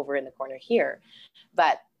Beth over in the corner here,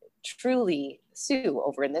 but truly Sue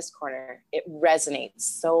over in this corner, it resonates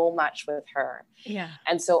so much with her. Yeah.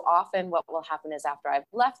 And so often what will happen is after I've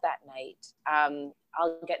left that night,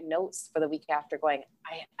 I'll get notes for the week after going,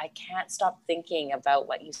 I can't stop thinking about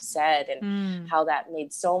what you said and how that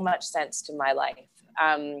made so much sense to my life.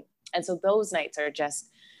 And so those nights are just,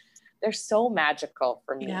 they're so magical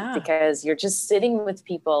for me because you're just sitting with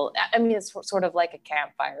people. I mean, it's sort of like a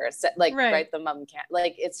campfire, like right the mum camp.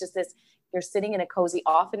 Like it's just this, you're sitting in a cozy,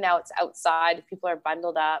 often now it's outside, people are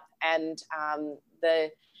bundled up, and the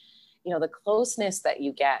closeness that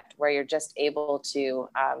you get where you're just able to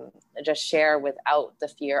just share without the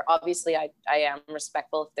fear. Obviously I am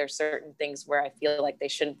respectful if there's certain things where I feel like they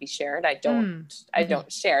shouldn't be shared. I don't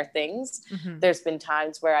share things. There's been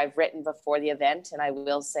times where I've written before the event and I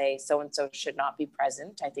will say so-and-so should not be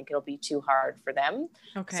present. I think it'll be too hard for them.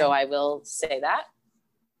 Okay. So I will say that.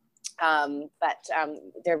 But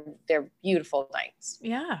they're beautiful nights.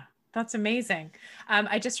 Yeah. That's amazing.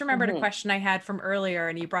 I just remembered a question I had from earlier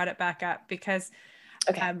and you brought it back up because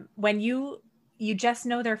when you just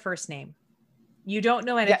know their first name, you don't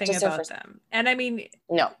know anything about them. And I mean,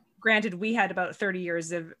 no, granted, we had about 30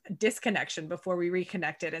 years of disconnection before we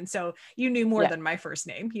reconnected. And so you knew more than my first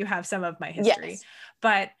name. You have some of my history,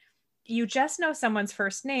 but you just know someone's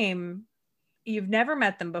first name. You've never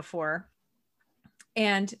met them before.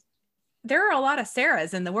 And there are a lot of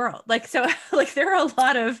Sarahs in the world. Like there are a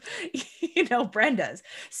lot of, Brendas.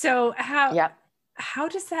 So how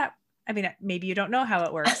does that, I mean, maybe you don't know how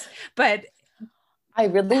it works, but I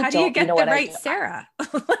really how do you get the right Sarah?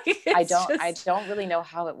 I don't really know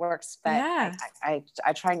how it works, but I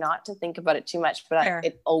try not to think about it too much, but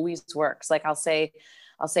it always works. Like I'll say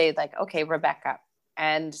like, okay, Rebecca.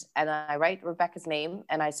 And I write Rebecca's name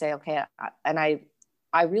and I say, okay. And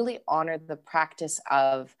I really honor the practice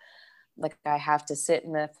of, like, I have to sit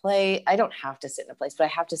in a place. I don't have to sit in a place, but I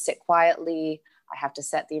have to sit quietly. I have to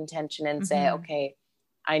set the intention and say, okay,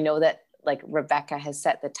 I know that like Rebecca has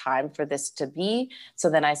set the time for this to be. So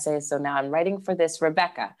then I say, so now I'm writing for this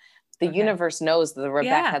Rebecca. The universe knows the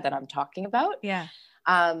Rebecca that I'm talking about. Yeah.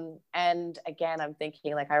 And again, I'm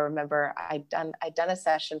thinking, like, I remember I'd done a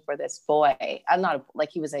session for this boy. I'm not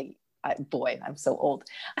like, he was a boy. I'm so old.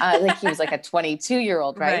 Like he was like a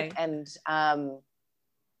 22-year-old. Right. And,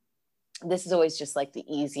 this is always just like the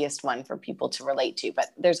easiest one for people to relate to,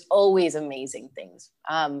 but there's always amazing things.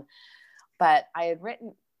 But I'd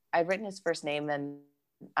written his first name and,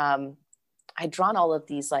 I'd drawn all of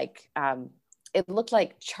these, like, it looked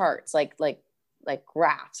like charts, like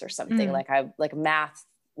graphs or something, like math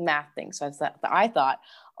things. So I thought,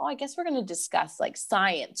 oh, I guess we're going to discuss like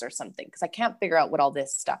science or something, because I can't figure out what all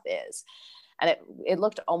this stuff is. And it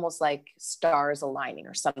looked almost like stars aligning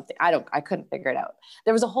or something. I couldn't figure it out.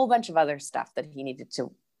 There was a whole bunch of other stuff that he needed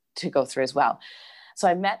to go through as well. So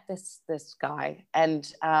I met this guy, and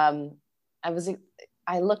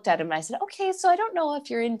I looked at him and I said, okay, so I don't know if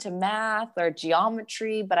you're into math or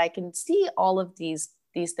geometry, but I can see all of these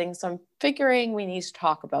things. So I'm figuring we need to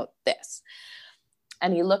talk about this.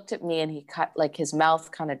 And he looked at me and he cut, like his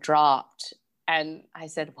mouth kind of dropped. And I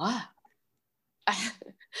said, what?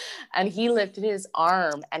 And he lifted his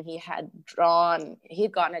arm and he had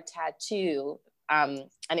gotten a tattoo. And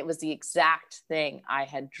it was the exact thing I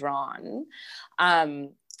had drawn,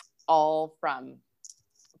 all from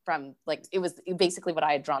like, it was basically what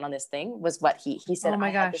I had drawn on this thing was what he said. I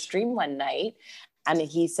had this dream one night, and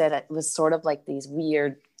he said it was sort of like these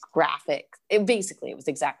weird graphics. It was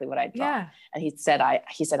exactly what I'd drawn. Yeah. And he said I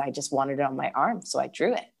just wanted it on my arm, so I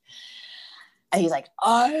drew it. And he's like,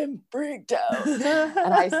 I'm freaked out.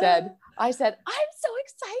 And I said, I'm so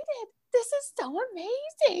excited. This is so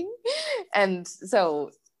amazing. And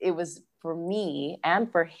so it was, for me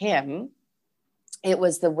and for him, it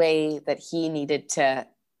was the way that he needed to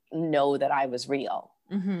know that I was real.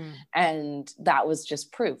 Mm-hmm. And that was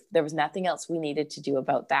just proof. There was nothing else we needed to do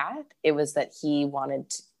about that. It was that he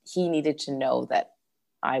needed to know that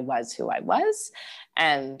I was who I was.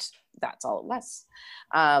 And that's all it was.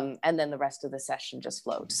 And then the rest of the session just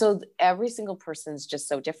flowed. So every single person's just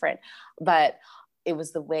so different, but it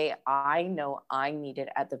was the way I know I needed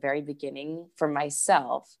at the very beginning for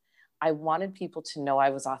myself. I wanted people to know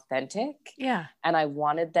I was authentic. Yeah. And I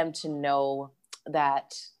wanted them to know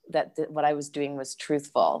that what I was doing was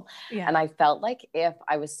truthful. Yeah. And I felt like if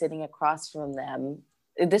I was sitting across from them,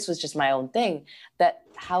 this was just my own thing, that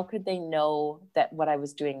how could they know that what I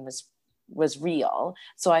was doing was real?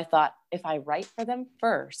 So I thought, if I write for them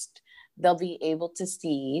first, they'll be able to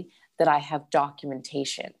see that I have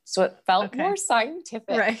documentation. So it felt more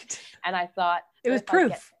scientific. Right. And I thought it was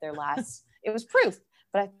proof. It was proof.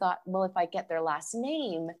 But I thought, well, if I get their last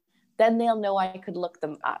name, then they'll know I could look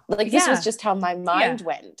them up. Like, this was just how my mind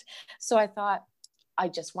went. So I thought, I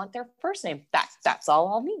just want their first name. That's all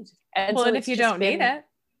I'll need. And well, so and if you don't need it.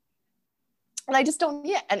 And I just don't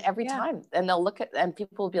need it. And every time, and they'll look at, and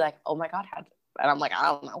people will be like, oh my God, and I'm like, I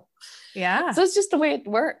don't know. Yeah. So it's just the way it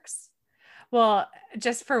works. Well,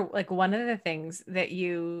 just for like one of the things that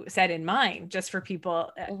you said in mine, just for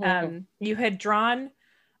people, you had drawn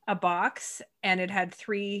a box and it had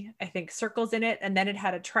 3, I think, circles in it. And then it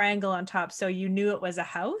had a triangle on top. So you knew it was a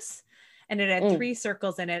house, and it had 3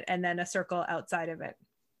 circles in it and then a circle outside of it.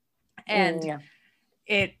 And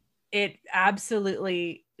it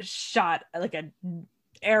absolutely shot like an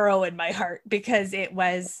arrow in my heart, because it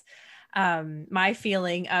was my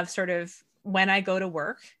feeling of sort of when I go to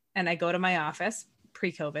work and I go to my office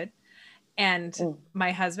pre-COVID, and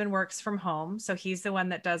my husband works from home. So he's the one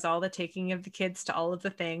that does all the taking of the kids to all of the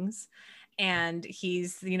things. And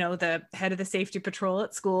he's, the head of the safety patrol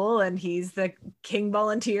at school, and he's the king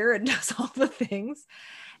volunteer and does all the things.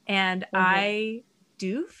 And I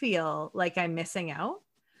do feel like I'm missing out.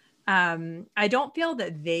 I don't feel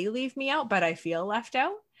that they leave me out, but I feel left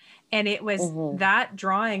out. And it was that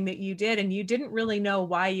drawing that you did, and you didn't really know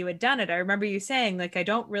why you had done it. I remember you saying, like, I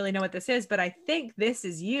don't really know what this is, but I think this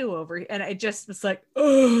is you over. And I just was like,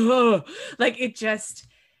 oh, like it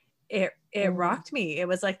rocked me. It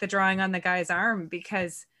was like the drawing on the guy's arm,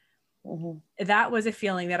 because that was a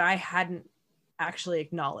feeling that I hadn't actually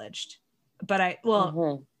acknowledged, but I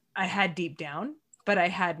had deep down, but I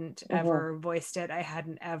hadn't ever voiced it. I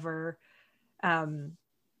hadn't ever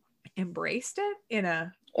embraced it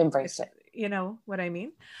you know what I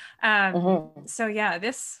mean? So yeah,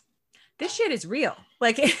 this shit is real.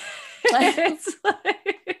 Like, it's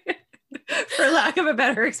like, for lack of a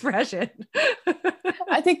better expression.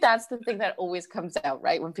 I think that's the thing that always comes out,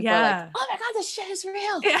 right? When people are like, oh my God, this shit is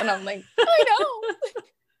real. Yeah. And I'm like, I know.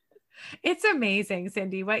 It's amazing,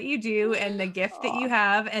 Cindy, what you do, and the gift that you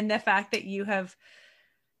have, and the fact that you have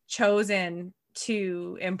chosen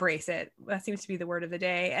to embrace it. That seems to be the word of the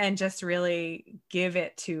day, and just really give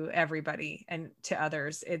it to everybody and to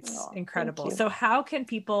others. It's incredible. So how can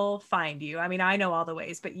people find you? I mean, I know all the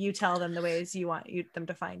ways, but you tell them the ways you want them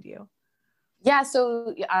to find you. Yeah.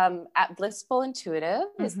 So at Blissful Intuitive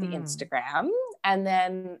is the Instagram. And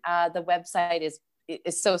then the website is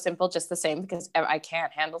so simple, just the same, because I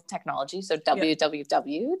can't handle technology. So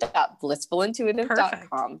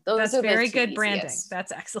www.blissfulintuitive.com. That's very good branding.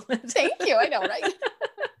 That's excellent. Thank you. I know, right?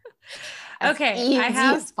 Okay. I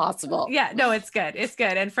have as possible. Yeah, no, it's good. It's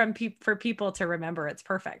good. And for people to remember, it's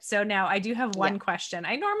perfect. So now I do have one question.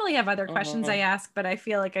 I normally have other questions I ask, but I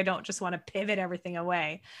feel like I don't just want to pivot everything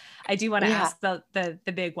away. I do want to ask the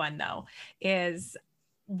big one, though, is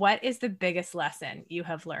what is the biggest lesson you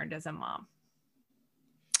have learned as a mom?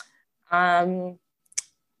 The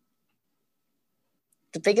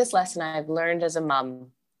biggest lesson I've learned as a mom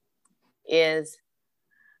is,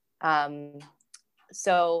 can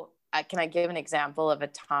I give an example of a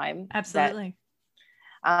time? Absolutely.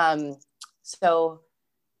 So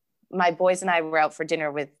my boys and I were out for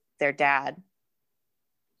dinner with their dad.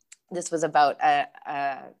 This was about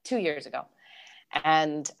 2 years ago.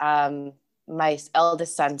 And my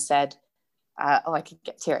eldest son said, I could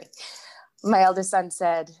get teary. My eldest son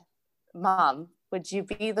said, Mom, would you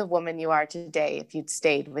be the woman you are today if you'd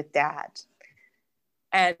stayed with Dad?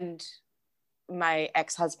 And my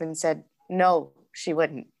ex-husband said, no, she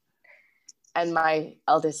wouldn't. And my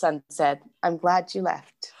eldest son said, I'm glad you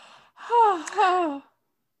left.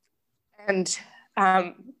 And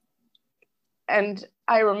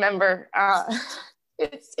I remember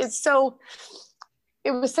it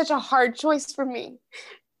was such a hard choice for me.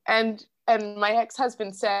 And my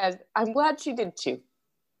ex-husband said, I'm glad she did too.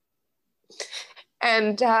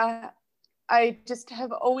 And I just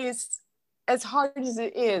have always, as hard as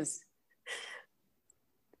it is,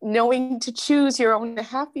 knowing to choose your own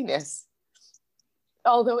happiness,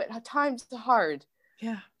 although at times hard,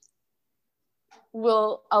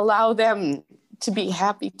 will allow them to be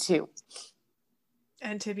happy too.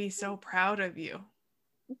 And to be so proud of you.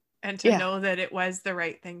 And to know that it was the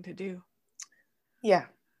right thing to do. Yeah.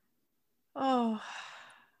 Oh,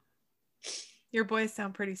 your boys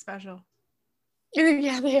sound pretty special.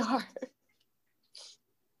 Yeah, they are.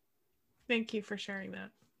 Thank you for sharing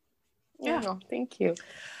that. Yeah, thank you.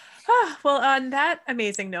 Well, on that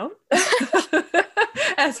amazing note,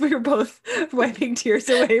 as we were both wiping tears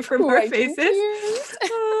away from our faces,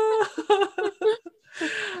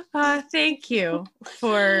 thank you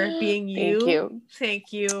for being you. Thank you.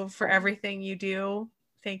 Thank you for everything you do.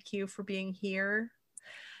 Thank you for being here.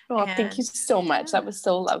 Oh, thank you so much. That was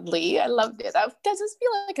so lovely. I loved it. That does this feel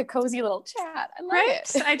like a cozy little chat. I love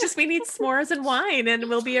it. We need s'mores and wine and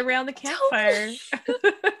we'll be around the campfire.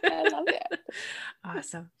 I love it.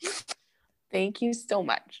 Awesome. Thank you so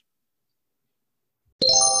much.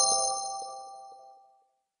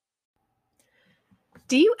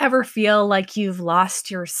 Do you ever feel like you've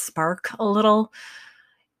lost your spark a little?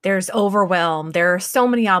 There's overwhelm. There are so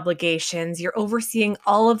many obligations. You're overseeing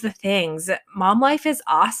all of the things. Mom life is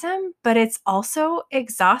awesome, but it's also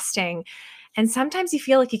exhausting. And sometimes you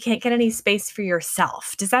feel like you can't get any space for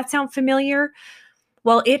yourself. Does that sound familiar?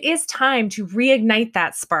 Well, it is time to reignite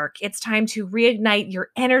that spark. It's time to reignite your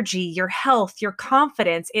energy, your health, your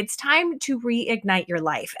confidence. It's time to reignite your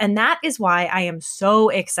life. And that is why I am so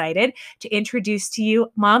excited to introduce to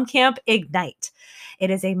you Mom Camp Ignite. It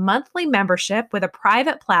is a monthly membership with a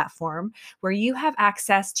private platform where you have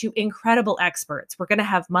access to incredible experts. We're going to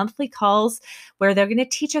have monthly calls where they're going to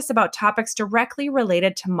teach us about topics directly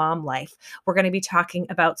related to mom life. We're going to be talking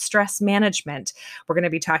about stress management. We're going to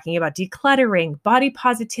be talking about decluttering, body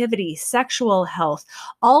positivity, sexual health,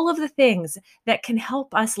 all of the things that can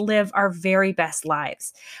help us live our very best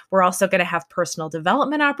lives. We're also going to have personal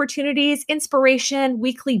development opportunities, inspiration,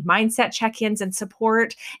 weekly mindset check-ins and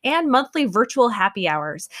support, and monthly virtual happy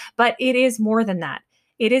hours. But it is more than that.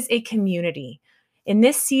 It is a community. In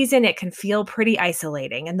this season, it can feel pretty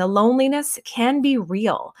isolating, and the loneliness can be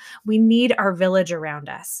real. We need our village around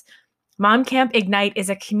us. Mom Camp Ignite is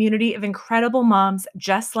a community of incredible moms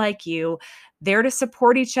just like you, there to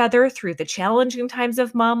support each other through the challenging times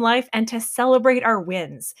of mom life and to celebrate our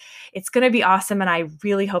wins. It's going to be awesome, and I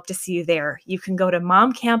really hope to see you there. You can go to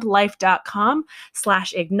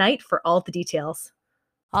momcamplife.com/ignite for all the details.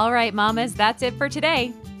 All right, mamas, that's it for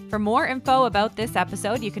today. For more info about this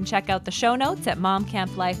episode, you can check out the show notes at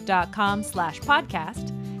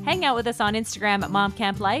momcamplife.com/podcast. Hang out with us on Instagram at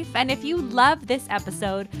momcamplife. And if you love this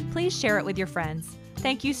episode, please share it with your friends.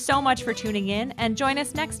 Thank you so much for tuning in, and join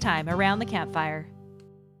us next time around the campfire.